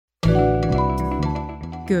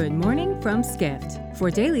Good morning from Skift. For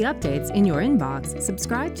daily updates in your inbox,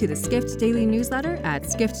 subscribe to the Skift Daily newsletter at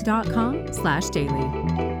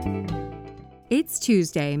skift.com/daily. It's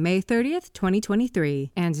Tuesday, May 30th,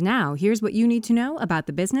 2023, and now here's what you need to know about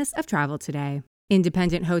the business of travel today.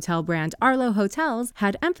 Independent hotel brand Arlo Hotels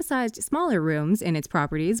had emphasized smaller rooms in its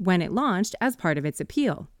properties when it launched as part of its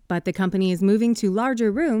appeal. But the company is moving to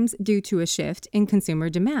larger rooms due to a shift in consumer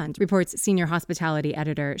demand, reports senior hospitality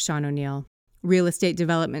editor Sean O'Neill. Real estate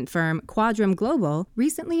development firm Quadrum Global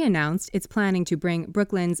recently announced it's planning to bring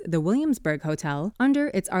Brooklyn's The Williamsburg Hotel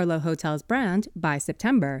under its Arlo Hotels brand by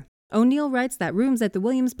September. O'Neill writes that rooms at the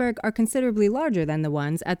Williamsburg are considerably larger than the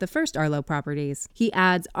ones at the first Arlo properties. He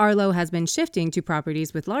adds Arlo has been shifting to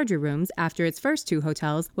properties with larger rooms after its first two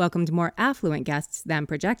hotels welcomed more affluent guests than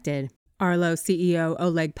projected. Arlo CEO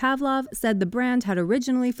Oleg Pavlov said the brand had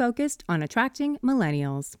originally focused on attracting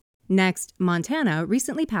millennials. Next, Montana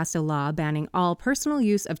recently passed a law banning all personal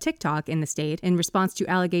use of TikTok in the state in response to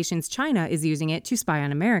allegations China is using it to spy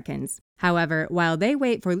on Americans. However, while they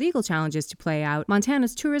wait for legal challenges to play out,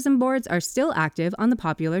 Montana's tourism boards are still active on the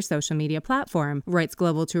popular social media platform, writes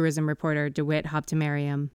global tourism reporter DeWitt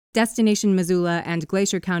Hoptimariam. Destination Missoula and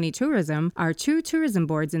Glacier County Tourism are two tourism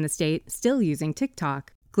boards in the state still using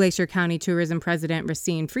TikTok. Glacier County Tourism President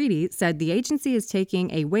Racine Freedy said the agency is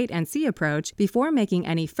taking a wait-and-see approach before making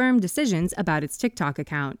any firm decisions about its TikTok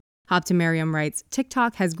account. Hoptimariam writes,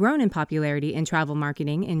 TikTok has grown in popularity in travel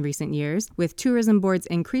marketing in recent years, with tourism boards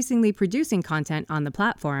increasingly producing content on the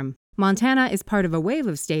platform. Montana is part of a wave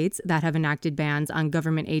of states that have enacted bans on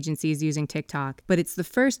government agencies using TikTok, but it's the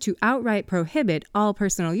first to outright prohibit all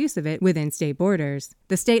personal use of it within state borders.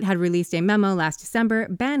 The state had released a memo last December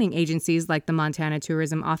banning agencies like the Montana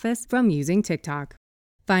Tourism Office from using TikTok.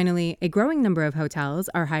 Finally, a growing number of hotels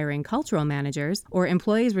are hiring cultural managers, or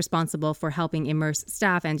employees responsible for helping immerse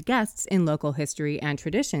staff and guests in local history and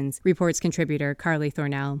traditions, reports contributor Carly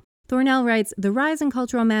Thornell. Thornell writes, the rise in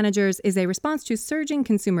cultural managers is a response to surging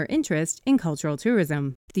consumer interest in cultural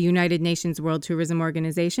tourism. The United Nations World Tourism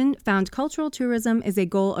Organization found cultural tourism is a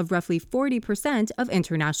goal of roughly 40% of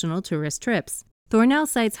international tourist trips. Thornell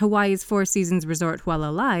cites Hawaii's Four Seasons resort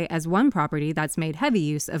Hualalai as one property that's made heavy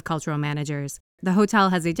use of cultural managers. The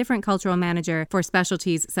hotel has a different cultural manager for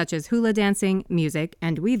specialties such as hula dancing, music,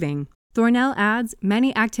 and weaving. Thornell adds,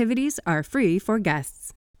 many activities are free for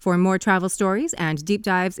guests. For more travel stories and deep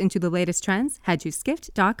dives into the latest trends, head to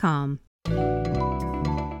skift.com.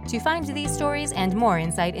 To find these stories and more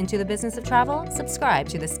insight into the business of travel, subscribe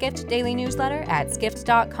to the Skift Daily newsletter at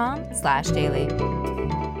skift.com/daily.